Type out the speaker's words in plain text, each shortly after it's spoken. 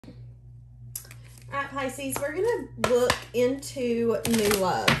All right, Pisces, we're going to look into new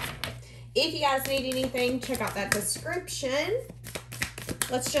love. If you guys need anything, check out that description.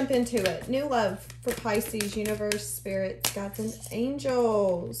 Let's jump into it. New love for Pisces, universe, spirits, gods, and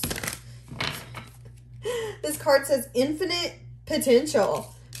angels. This card says infinite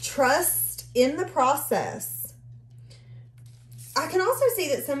potential. Trust in the process. I can also see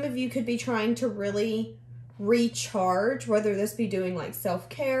that some of you could be trying to really recharge, whether this be doing like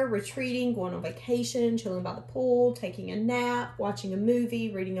self-care, retreating, going on vacation, chilling by the pool, taking a nap, watching a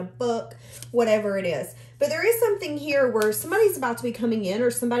movie, reading a book, whatever it is. But there is something here where somebody's about to be coming in, or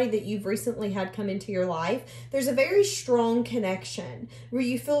somebody that you've recently had come into your life. There's a very strong connection where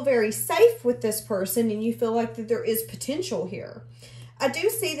you feel very safe with this person and you feel like that there is potential here. I do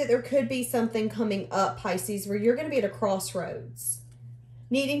see that there could be something coming up, Pisces, where you're going to be at a crossroads.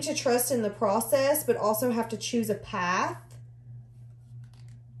 Needing to trust in the process, but also have to choose a path.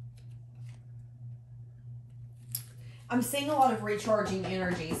 I'm seeing a lot of recharging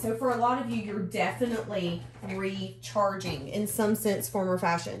energy. So for a lot of you, you're definitely recharging in some sense, form, or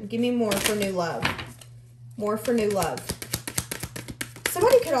fashion. Give me more for new love. More for new love.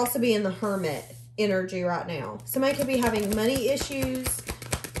 Somebody could also be in the hermit energy right now. Somebody could be having money issues,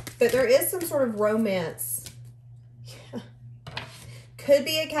 but there is some sort of romance. Could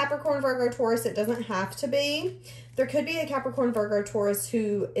be a Capricorn, Virgo, Taurus. It doesn't have to be. There could be a Capricorn, Virgo, Taurus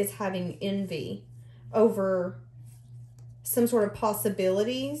who is having envy over some sort of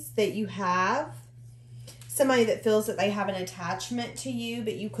possibilities that you have. Somebody that feels that they have an attachment to you,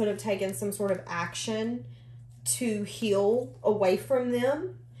 but you could have taken some sort of action to heal away from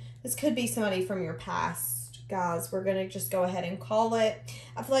them. This could be somebody from your past. Guys, we're going to just go ahead and call it.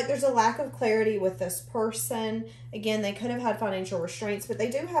 I feel like there's a lack of clarity with this person. Again, they could have had financial restraints, but they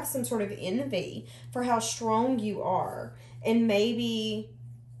do have some sort of envy for how strong you are. And maybe,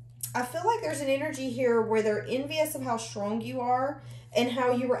 I feel like there's an energy here where they're envious of how strong you are and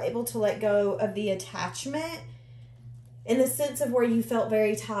how you were able to let go of the attachment in the sense of where you felt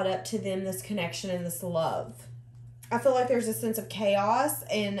very tied up to them, this connection and this love. I feel like there's a sense of chaos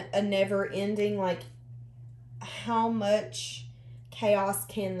and a never-ending, like, how much chaos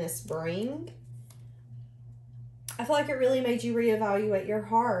can this bring? I feel like it really made you reevaluate your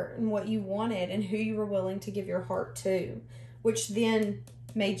heart and what you wanted and who you were willing to give your heart to, which then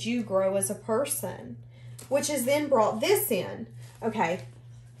made you grow as a person, which has then brought this in. Okay,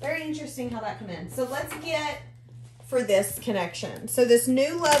 very interesting how that came in. So let's get for this connection. So this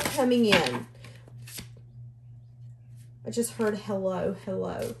new love coming in. I just heard hello,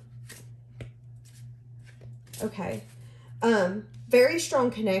 hello. Okay. Very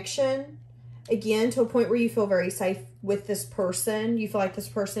strong connection. Again, to a point where you feel very safe with this person. You feel like this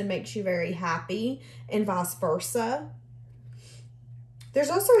person makes you very happy and vice versa.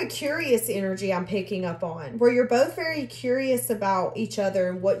 There's also a curious energy I'm picking up on where you're both very curious about each other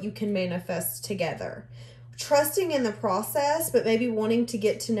and what you can manifest together. Trusting in the process, but maybe wanting to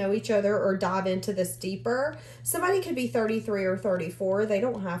get to know each other or dive into this deeper. Somebody could be 33 or 34. They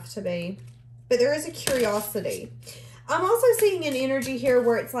don't have to be. But there is a curiosity. I'm also seeing an energy here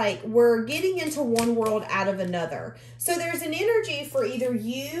where it's like we're getting into one world out of another. So there's an energy for either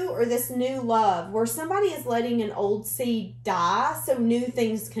you or this new love where somebody is letting an old seed die so new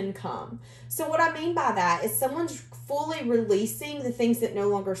things can come. So what I mean by that is someone's fully releasing the things that no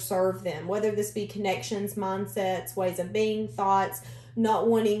longer serve them, whether this be connections, mindsets, ways of being, thoughts, not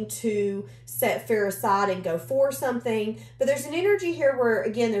wanting to set fear aside and go for something. But there's an energy here where,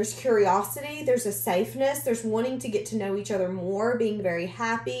 again, there's curiosity, there's a safeness, there's wanting to get to know each other more, being very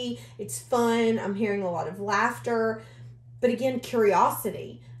happy, it's fun, I'm hearing a lot of laughter, but again,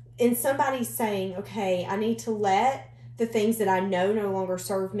 curiosity. And somebody's saying, okay, I need to let the things that I know no longer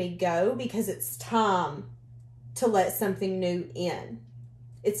serve me go because it's time to let something new in.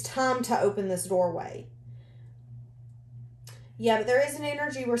 It's time to open this doorway. Yeah, but there is an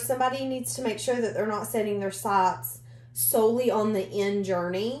energy where somebody needs to make sure that they're not setting their sights solely on the end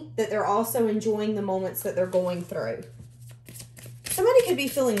journey, that they're also enjoying the moments that they're going through. Somebody could be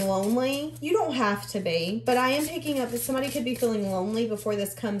feeling lonely. You don't have to be, but I am picking up that somebody could be feeling lonely before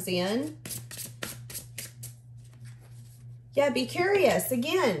this comes in. Yeah, be curious.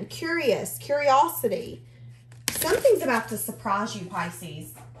 Again, curious, curiosity. Something's about to surprise you,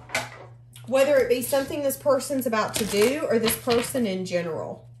 Pisces. Whether it be something this person's about to do or this person in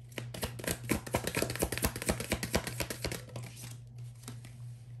general.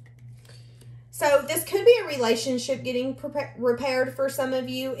 So this could be a relationship getting repaired for some of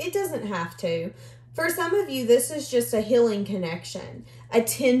you. It doesn't have to. For some of you, this is just a healing connection, a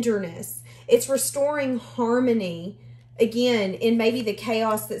tenderness. It's restoring harmony Again, in maybe the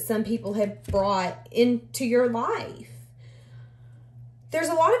chaos that some people have brought into your life. There's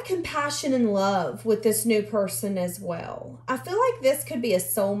a lot of compassion and love with this new person as well. I feel like this could be a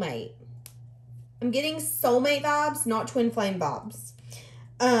soulmate. I'm getting soulmate vibes, not twin flame vibes.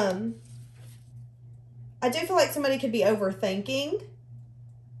 I do feel like somebody could be overthinking.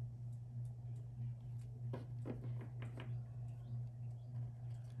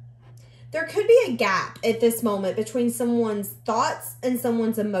 There could be a gap at this moment between someone's thoughts and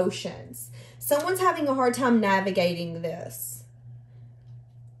someone's emotions. Someone's having a hard time navigating this.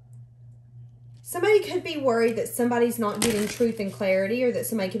 Somebody could be worried that somebody's not getting truth and clarity, or that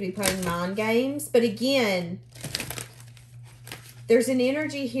somebody could be playing mind games. But again, there's an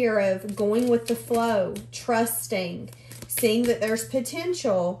energy here of going with the flow, trusting, seeing that there's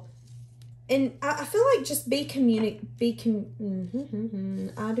potential. And I feel like just I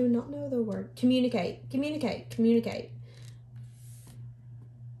do not know the word. Communicate.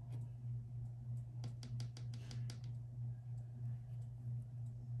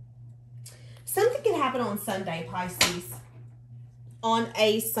 Something could happen on Sunday, Pisces. On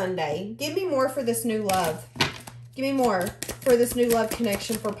a Sunday. Give me more for this new love. Give me more for this new love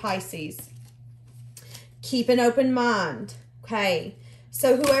connection for Pisces. Keep an open mind. Okay.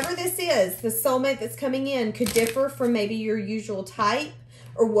 So whoever this is, the soulmate that's coming in, could differ from maybe your usual type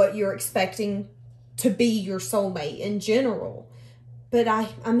or what you're expecting to be your soulmate in general. But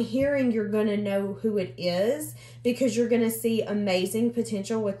I'm hearing you're going to know who it is, because you're going to see amazing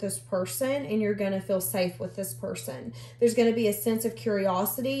potential with this person and you're going to feel safe with this person. There's going to be a sense of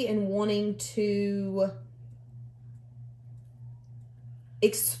curiosity and wanting to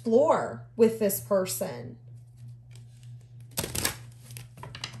explore with this person.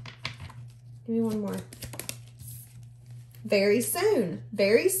 Give me one more. Very soon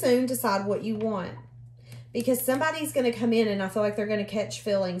decide what you want. Because somebody's going to come in and I feel like they're going to catch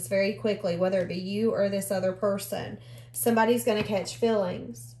feelings very quickly, whether it be you or this other person. Somebody's going to catch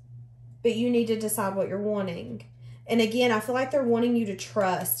feelings. But you need to decide what you're wanting. And again, I feel like they're wanting you to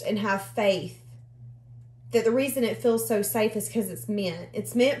trust and have faith that the reason it feels so safe is because it's meant.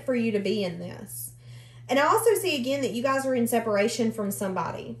 It's meant for you to be in this. And I also see again that you guys are in separation from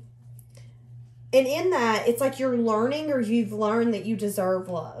somebody. And in that, it's like you're learning, or you've learned that you deserve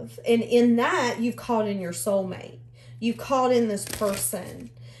love. And in that, you've called in your soulmate. You've called in this person.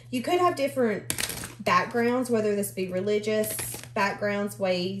 You could have different backgrounds, whether this be religious backgrounds,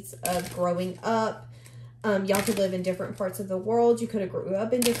 ways of growing up. Y'all could live in different parts of the world. You could have grew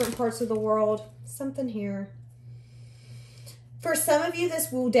up in different parts of the world. Something here. For some of you, this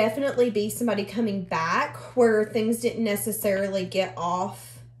will definitely be somebody coming back where things didn't necessarily get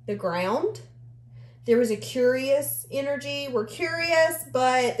off the ground. There was a curious energy. We're curious,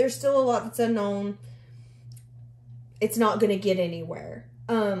 but there's still a lot that's unknown. It's not going to get anywhere.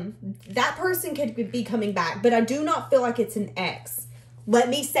 That person could be coming back, but I do not feel like it's an ex. Let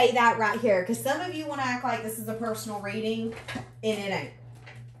me say that right here, because some of you want to act like this is a personal reading, and it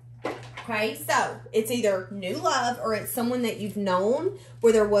ain't. Okay, so it's either new love or it's someone that you've known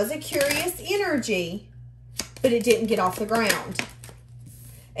where there was a curious energy, but it didn't get off the ground.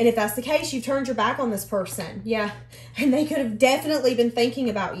 And if that's the case, you've turned your back on this person. Yeah. And they could have definitely been thinking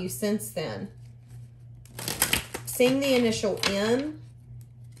about you since then. Seeing the initial M.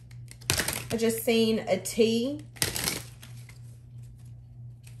 I just seen a T.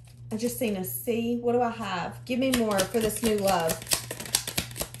 I just seen a C. What do I have? Give me more for this new love.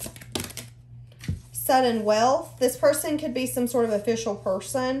 Sudden wealth. This person could be some sort of official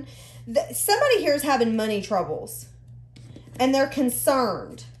person. Somebody here is having money troubles. And they're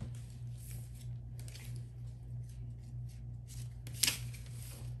concerned.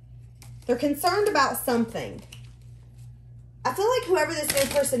 They're concerned about something. I feel like whoever this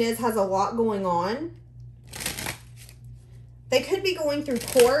new person is has a lot going on. They could be going through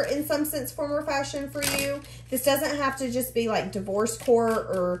court in some sense, form, or fashion for you. This doesn't have to just be like divorce court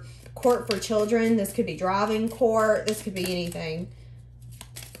or court for children. This could be driving court. This could be anything.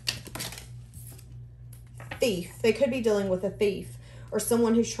 Thief. They could be dealing with a thief or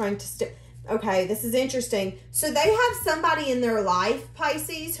someone who's trying to steal. Okay, this is interesting. So they have somebody in their life,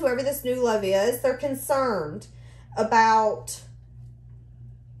 Pisces, whoever this new love is, they're concerned about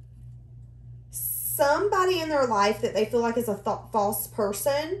somebody in their life that they feel like is a false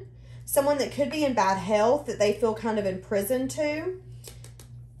person. Someone that could be in bad health that they feel kind of imprisoned to.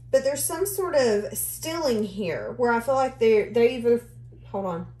 But there's some sort of stealing here where I feel like they either, hold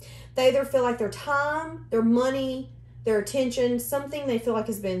on. They either feel like their time, their money, their attention, something they feel like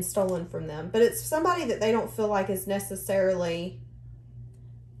has been stolen from them. But it's somebody that they don't feel like is necessarily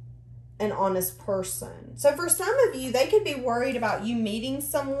an honest person. So for some of you, they could be worried about you meeting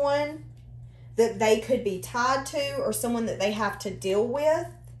someone that they could be tied to or someone that they have to deal with.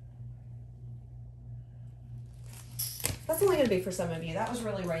 That's only going to be for some of you. That was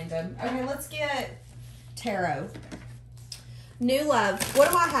really random. Okay, let's get tarot. New love.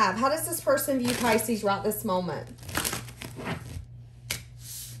 What do I have? How does this person view Pisces right this moment?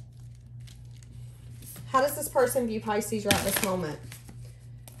 How does this person view Pisces right this moment?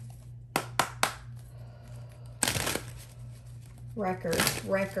 Record,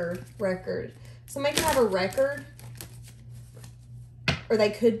 record, record. Somebody could have a record. Or they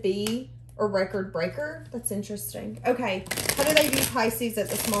could be a record breaker. That's interesting. Okay. How do they view Pisces at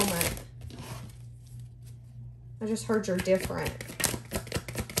this moment? I just heard you're different.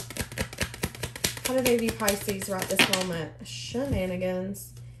 How do they view Pisces right this moment?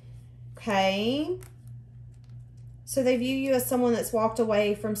 Shenanigans. Okay. So they view you as someone that's walked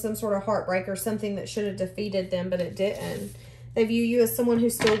away from some sort of heartbreak or something that should have defeated them, but it didn't. They view you as someone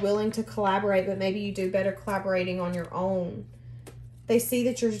who's still willing to collaborate, but maybe you do better collaborating on your own. They see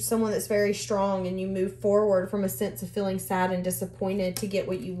that you're someone that's very strong and you move forward from a sense of feeling sad and disappointed to get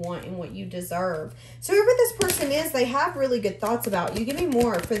what you want and what you deserve. So whoever this person is, they have really good thoughts about you. Give me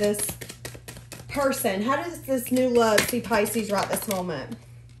more for this person. How does this new love see Pisces right this moment?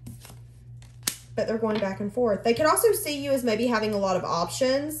 But they're going back and forth. They could also see you as maybe having a lot of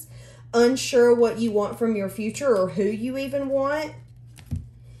options, unsure what you want from your future or who you even want.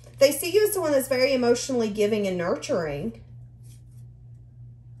 They see you as someone that's very emotionally giving and nurturing.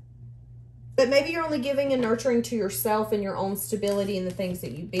 But maybe you're only giving and nurturing to yourself and your own stability and the things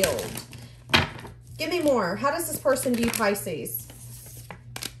that you build. Give me more. How does this person view Pisces?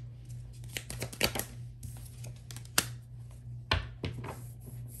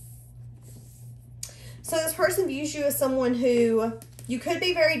 So this person views you as someone who you could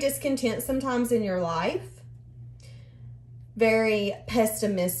be very discontent sometimes in your life. Very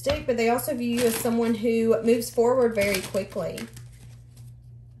pessimistic, but they also view you as someone who moves forward very quickly.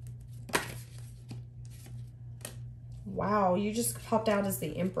 Wow, you just popped out as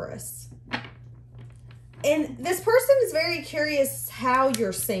the Empress. And this person is very curious how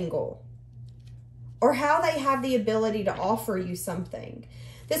you're single or how they have the ability to offer you something.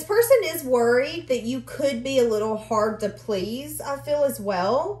 This person is worried that you could be a little hard to please, I feel, as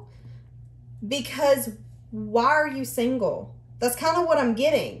well. Because why are you single? That's kind of what I'm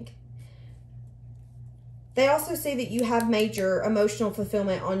getting. They also see that you have major emotional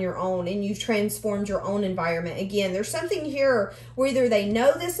fulfillment on your own and you've transformed your own environment. Again, there's something here where either they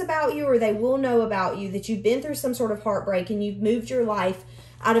know this about you or they will know about you, that you've been through some sort of heartbreak and you've moved your life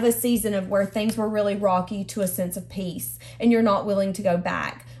out of a season of where things were really rocky to a sense of peace and you're not willing to go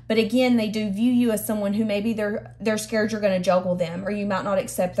back. But again, they do view you as someone who maybe they're scared you're going to juggle them or you might not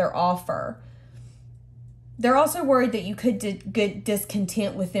accept their offer. They're also worried that you could get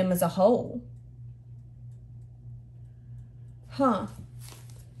discontent with them as a whole. Huh.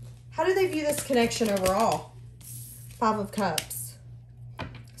 How do they view this connection overall? 5 of Cups.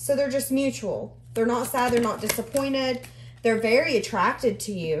 So they're just mutual. They're not sad. They're not disappointed. They're very attracted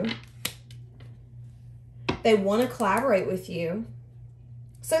to you. They want to collaborate with you.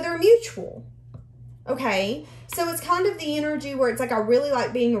 So they're mutual. Okay. So it's kind of the energy where it's like, I really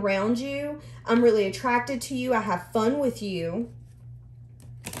like being around you. I'm really attracted to you. I have fun with you.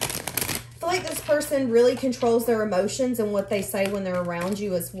 I feel like this person really controls their emotions and what they say when they're around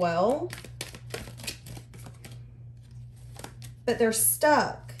you as well. But they're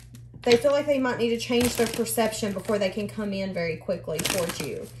stuck. They feel like they might need to change their perception before they can come in very quickly towards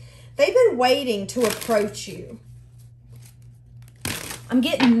you. They've been waiting to approach you. I'm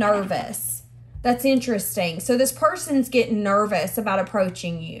getting nervous. That's interesting. So this person's getting nervous about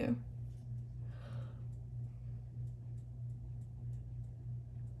approaching you.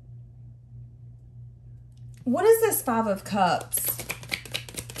 What is this 5 of Cups?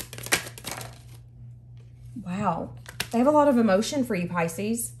 Wow. They have a lot of emotion for you,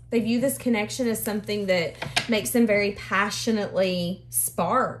 Pisces. They view this connection as something that makes them very passionately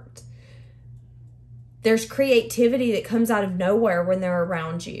sparked. There's creativity that comes out of nowhere when they're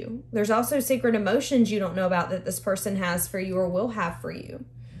around you. There's also secret emotions you don't know about that this person has for you or will have for you.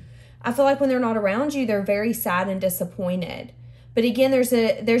 I feel like when they're not around you, they're very sad and disappointed. But again, there's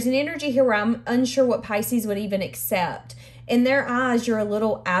an energy here where I'm unsure what Pisces would even accept. In their eyes, you're a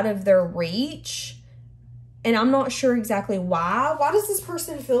little out of their reach. And I'm not sure exactly why. Why does this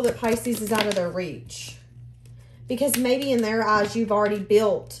person feel that Pisces is out of their reach? Because maybe in their eyes, you've already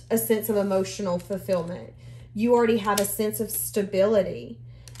built a sense of emotional fulfillment. You already have a sense of stability.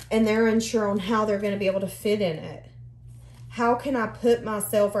 And they're unsure on how they're going to be able to fit in it. How can I put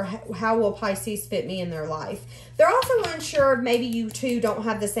myself, or how will Pisces fit me in their life? They're also unsure, maybe you two don't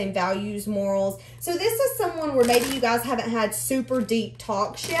have the same values, morals. So this is someone where maybe you guys haven't had super deep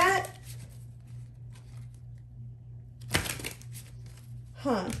talks yet.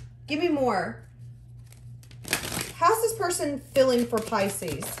 Huh. Give me more. How's this person feeling for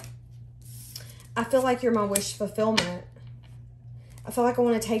Pisces? I feel like you're my wish fulfillment. I feel like I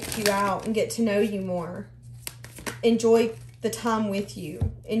want to take you out and get to know you more. Enjoy the time with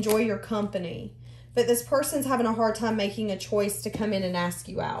you. Enjoy your company. But this person's having a hard time making a choice to come in and ask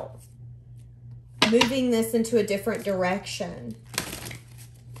you out. Moving this into a different direction.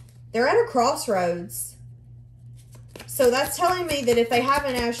 They're at a crossroads. So that's telling me that if they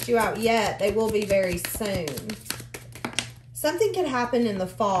haven't asked you out yet, they will be very soon. Something could happen in the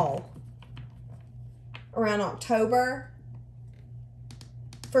fall. Around October.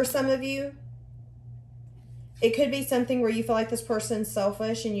 For some of you. It could be something where you feel like this person's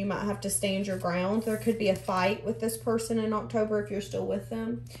selfish and you might have to stand your ground. There could be a fight with this person in October if you're still with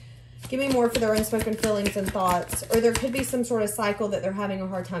them. Give me more for their unspoken feelings and thoughts. Or there could be some sort of cycle that they're having a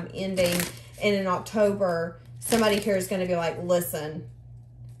hard time ending. And in October, somebody here is going to be like, listen,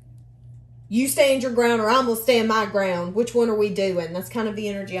 you stand your ground or I'm going to stand my ground. Which one are we doing? That's kind of the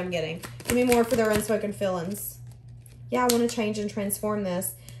energy I'm getting. Give me more for their unspoken feelings. Yeah, I want to change and transform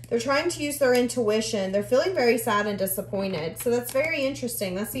this. They're trying to use their intuition. They're feeling very sad and disappointed. So that's very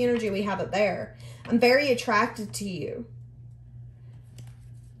interesting. That's the energy we have up there. I'm very attracted to you.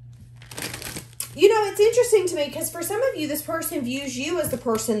 You know, it's interesting to me because for some of you, this person views you as the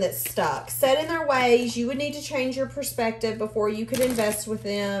person that's stuck, set in their ways. You would need to change your perspective before you could invest with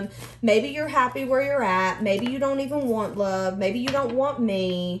them. Maybe you're happy where you're at. Maybe you don't even want love. Maybe you don't want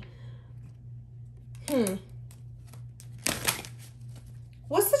me.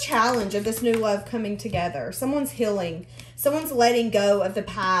 What's the challenge of this new love coming together? Someone's healing. Someone's letting go of the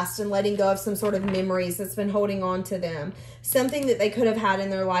past and letting go of some sort of memories that's been holding on to them. Something that they could have had in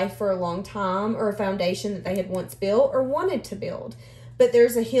their life for a long time, or a foundation that they had once built or wanted to build. But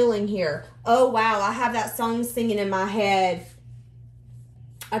there's a healing here. Oh, wow, I have that song singing in my head.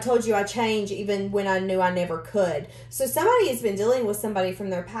 I told you I change even when I knew I never could. So somebody has been dealing with somebody from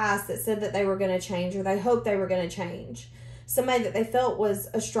their past that said that they were going to change, or they hoped they were going to change. Somebody that they felt was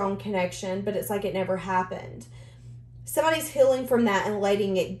a strong connection, but it's like it never happened. Somebody's healing from that and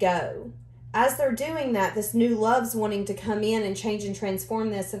letting it go. As they're doing that, this new love's wanting to come in and change and transform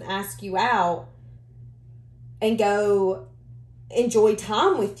this and ask you out and go enjoy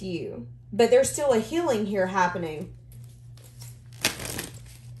time with you. But there's still a healing here happening.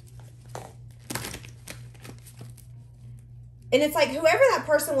 And it's like whoever that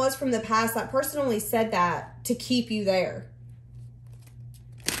person was from the past, that person only said that to keep you there.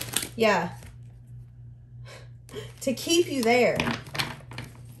 Yeah. To keep you there.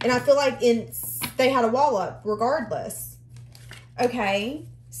 And I feel like they had a wall up regardless. Okay.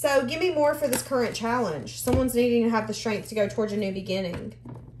 So give me more for this current challenge. Someone's needing to have the strength to go towards a new beginning.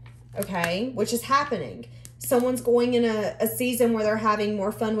 Okay. Which is happening. Someone's going in a season where they're having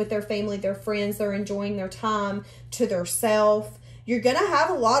more fun with their family, their friends. They're enjoying their time to their self. You're going to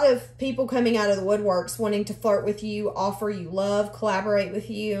have a lot of people coming out of the woodworks wanting to flirt with you, offer you love, collaborate with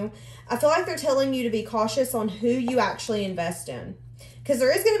you. I feel like they're telling you to be cautious on who you actually invest in. Because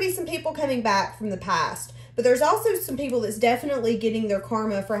there is going to be some people coming back from the past. But there's also some people that's definitely getting their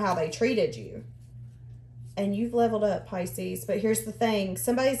karma for how they treated you. And you've leveled up, Pisces. But here's the thing.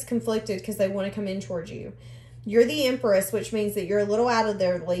 Somebody's conflicted because they want to come in towards you. You're the Empress, which means that you're a little out of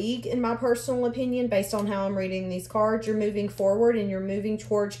their league, in my personal opinion, based on how I'm reading these cards. You're moving forward and you're moving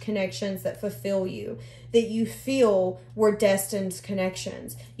towards connections that fulfill you, that you feel were destined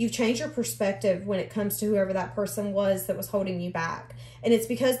connections. You've changed your perspective when it comes to whoever that person was that was holding you back. And it's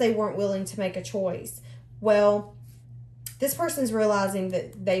because they weren't willing to make a choice. Well, this person's realizing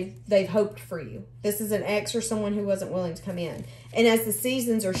that they've hoped for you. This is an ex or someone who wasn't willing to come in. And as the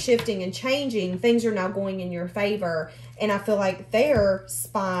seasons are shifting and changing, things are now going in your favor. And I feel like they're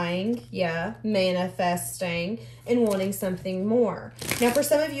spying, manifesting, and wanting something more. Now, for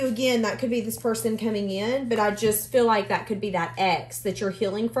some of you, again, that could be this person coming in, but I just feel like that could be that ex that you're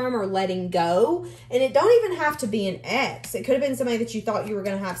healing from or letting go. And it don't even have to be an ex. It could have been somebody that you thought you were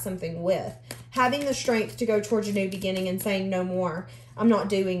going to have something with. Having the strength to go towards a new beginning and saying, no more, I'm not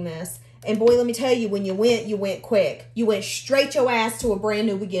doing this. And boy, let me tell you, when you went quick. You went straight your ass to a brand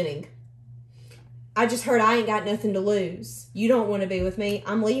new beginning. I just heard I ain't got nothing to lose. You don't want to be with me.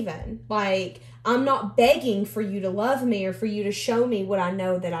 I'm leaving. Like, I'm not begging for you to love me or for you to show me what I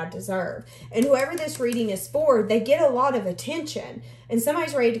know that I deserve. And whoever this reading is for, they get a lot of attention. And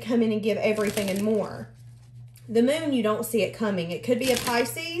somebody's ready to come in and give everything and more. The moon, you don't see it coming. It could be a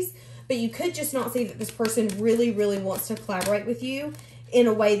Pisces, but you could just not see that this person really, really wants to collaborate with you in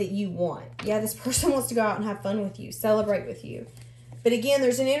a way that you want. Yeah, this person wants to go out and have fun with you, celebrate with you. But again,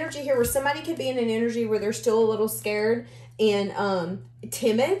 there's an energy here where somebody could be in an energy where they're still a little scared and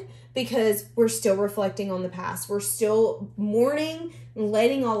timid because we're still reflecting on the past. We're still mourning and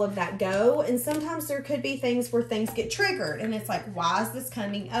letting all of that go. And sometimes there could be things where things get triggered. And it's like, why is this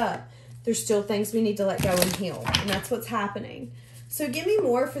coming up? There's still things we need to let go and heal. And that's what's happening. So give me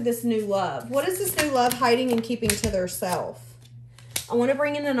more for this new love. What is this new love hiding and keeping to their self? I want to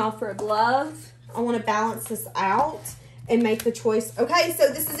bring in an offer of love. I want to balance this out and make the choice. Okay, so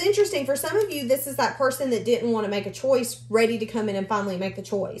this is interesting. For some of you, this is that person that didn't want to make a choice, ready to come in and finally make the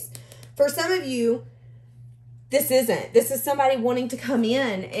choice. For some of you, this isn't. This is somebody wanting to come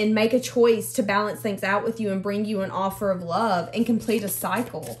in and make a choice to balance things out with you and bring you an offer of love and complete a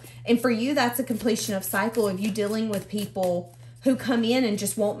cycle. And for you, that's a completion of cycle of you dealing with people who come in and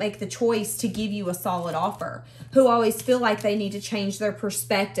just won't make the choice to give you a solid offer, who always feel like they need to change their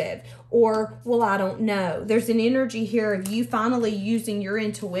perspective or, well, I don't know. There's an energy here of you finally using your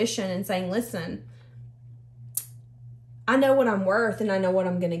intuition and saying, listen, I know what I'm worth and I know what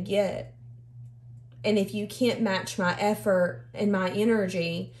I'm going to get. And if you can't match my effort and my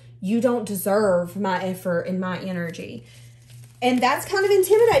energy, you don't deserve my effort and my energy. And that's kind of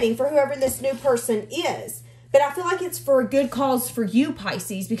intimidating for whoever this new person is. But I feel like it's for a good cause for you,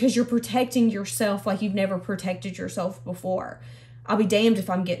 Pisces, because you're protecting yourself like you've never protected yourself before. I'll be damned if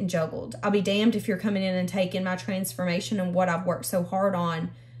I'm getting juggled. I'll be damned if you're coming in and taking my transformation and what I've worked so hard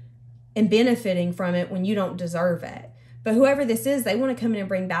on and benefiting from it when you don't deserve it. But whoever this is, they want to come in and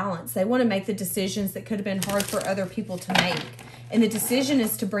bring balance. They want to make the decisions that could have been hard for other people to make. And the decision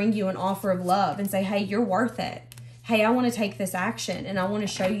is to bring you an offer of love and say, hey, you're worth it. Hey, I want to take this action and I want to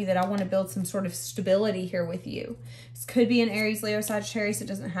show you that I want to build some sort of stability here with you. This could be an Aries, Leo, Sagittarius. It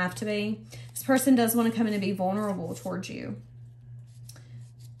doesn't have to be. This person does want to come in and be vulnerable towards you.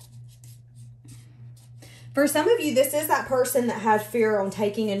 For some of you, this is that person that had fear on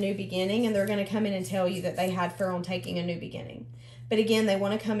taking a new beginning, and they're going to come in and tell you that they had fear on taking a new beginning. But again, they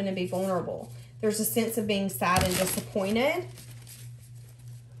want to come in and be vulnerable. There's a sense of being sad and disappointed.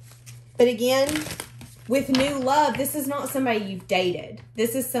 But again, with new love, this is not somebody you've dated.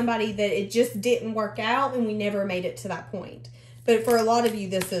 This is somebody that it just didn't work out and we never made it to that point. But for a lot of you,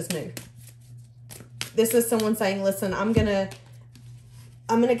 this is new. This is someone saying, listen, I'm going to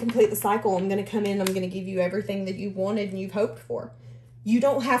complete the cycle. I'm going to come in. I'm going to give you everything that you wanted and you've hoped for. You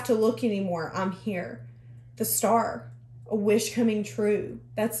don't have to look anymore. I'm here. The star, a wish coming true.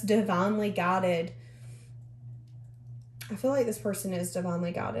 That's divinely guided. I feel like this person is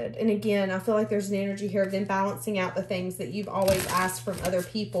divinely guided. And again, I feel like there's an energy here of them balancing out the things that you've always asked from other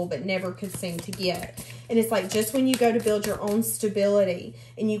people but never could seem to get. And it's like just when you go to build your own stability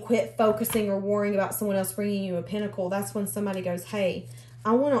and you quit focusing or worrying about someone else bringing you a pinnacle, that's when somebody goes, hey,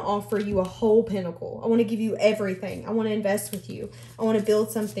 I want to offer you a whole pinnacle. I want to give you everything. I want to invest with you. I want to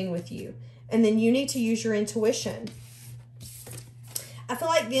build something with you. And then you need to use your intuition. I feel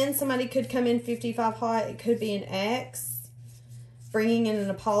like then somebody could come in 55 hot. It could be an ex bringing in an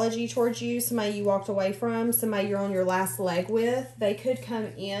apology towards you. Somebody you walked away from. Somebody you're on your last leg with. They could come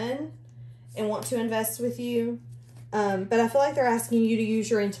in and want to invest with you. But I feel like they're asking you to use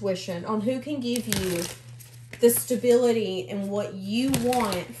your intuition on who can give you the stability and what you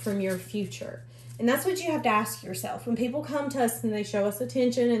want from your future. And that's what you have to ask yourself. When people come to us and they show us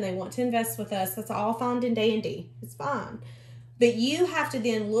attention and they want to invest with us, that's all fine and dandy. It's fine. But you have to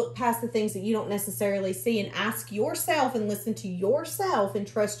then look past the things that you don't necessarily see and ask yourself and listen to yourself and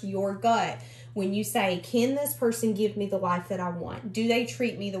trust your gut when you say, can this person give me the life that I want? Do they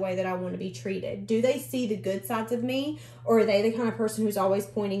treat me the way that I want to be treated? Do they see the good sides of me? Or are they the kind of person who's always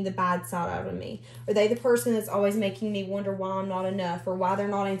pointing the bad side out of me? Are they the person that's always making me wonder why I'm not enough or why they're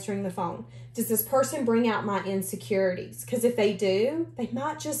not answering the phone? Does this person bring out my insecurities? Because if they do, they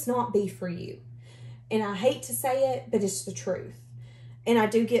might just not be for you. And I hate to say it, but it's the truth. And I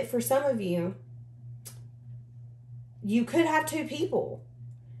do get for some of you, you could have two people.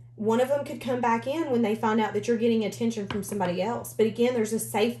 One of them could come back in when they find out that you're getting attention from somebody else. But again, there's a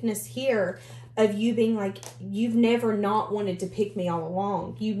safeness here of you being like, you've never not wanted to pick me all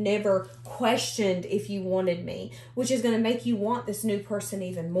along. You've never questioned if you wanted me, which is going to make you want this new person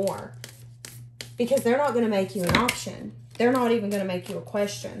even more. Because they're not going to make you an option. They're not even going to make you a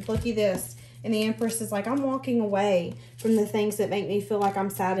question. Look at this. And the Empress is like, I'm walking away from the things that make me feel like I'm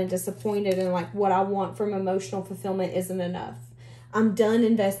sad and disappointed and like what I want from emotional fulfillment isn't enough. I'm done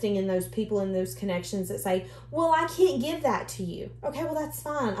investing in those people and those connections that say, well, I can't give that to you. Okay, well, that's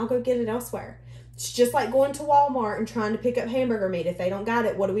fine. I'll go get it elsewhere. It's just like going to Walmart and trying to pick up hamburger meat. If they don't got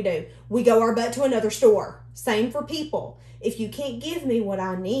it, what do? We go our butt to another store. Same for people. If you can't give me what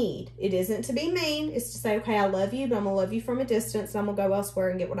I need, it isn't to be mean. It's to say, okay, I love you, but I'm going to love you from a distance, and I'm going to go elsewhere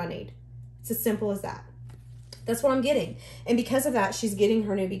and get what I need. It's as simple as that. That's what I'm getting. And because of that, she's getting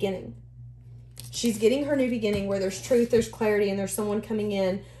her new beginning. She's getting her new beginning where there's truth, there's clarity, and there's someone coming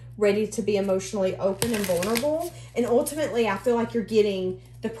in ready to be emotionally open and vulnerable. And ultimately, I feel like you're getting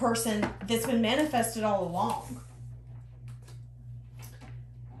the person that's been manifested all along.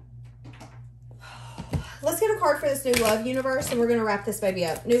 Let's get a card for this new love universe, and we're going to wrap this baby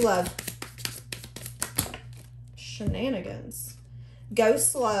up. New love. Shenanigans. Go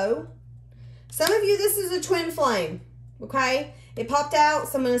slow. Some of you, this is a twin flame, okay? It popped out,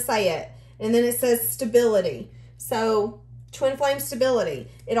 so I'm going to say it. And then it says stability. So, twin flame stability.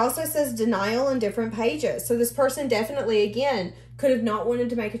 It also says denial in different pages. So, this person definitely, again, could have not wanted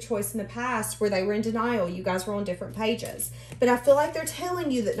to make a choice in the past where they were in denial. You guys were on different pages. But I feel like they're telling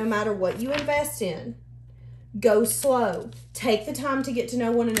you that no matter what you invest in, go slow. Take the time to get to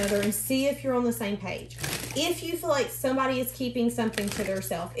know one another and see if you're on the same page. If you feel like somebody is keeping something to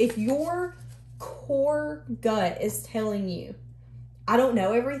themselves, if your core gut is telling you, I don't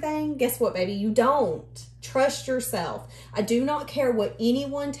know everything, guess what, baby? You don't. Trust yourself. I do not care what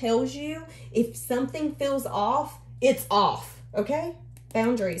anyone tells you. If something feels off, it's off. Okay?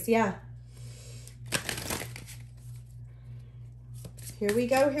 Boundaries, yeah. Here we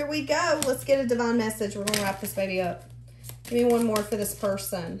go, here we go. Let's get a divine message. We're going to wrap this baby up. Give me one more for this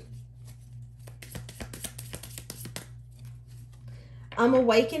person. I'm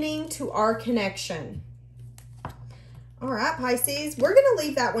awakening to our connection. All right, Pisces. We're going to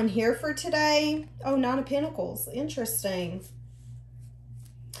leave that one here for today. Oh, Nine of Pentacles. Interesting.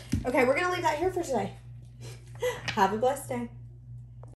 Okay, we're going to leave that here for today. Have a blessed day.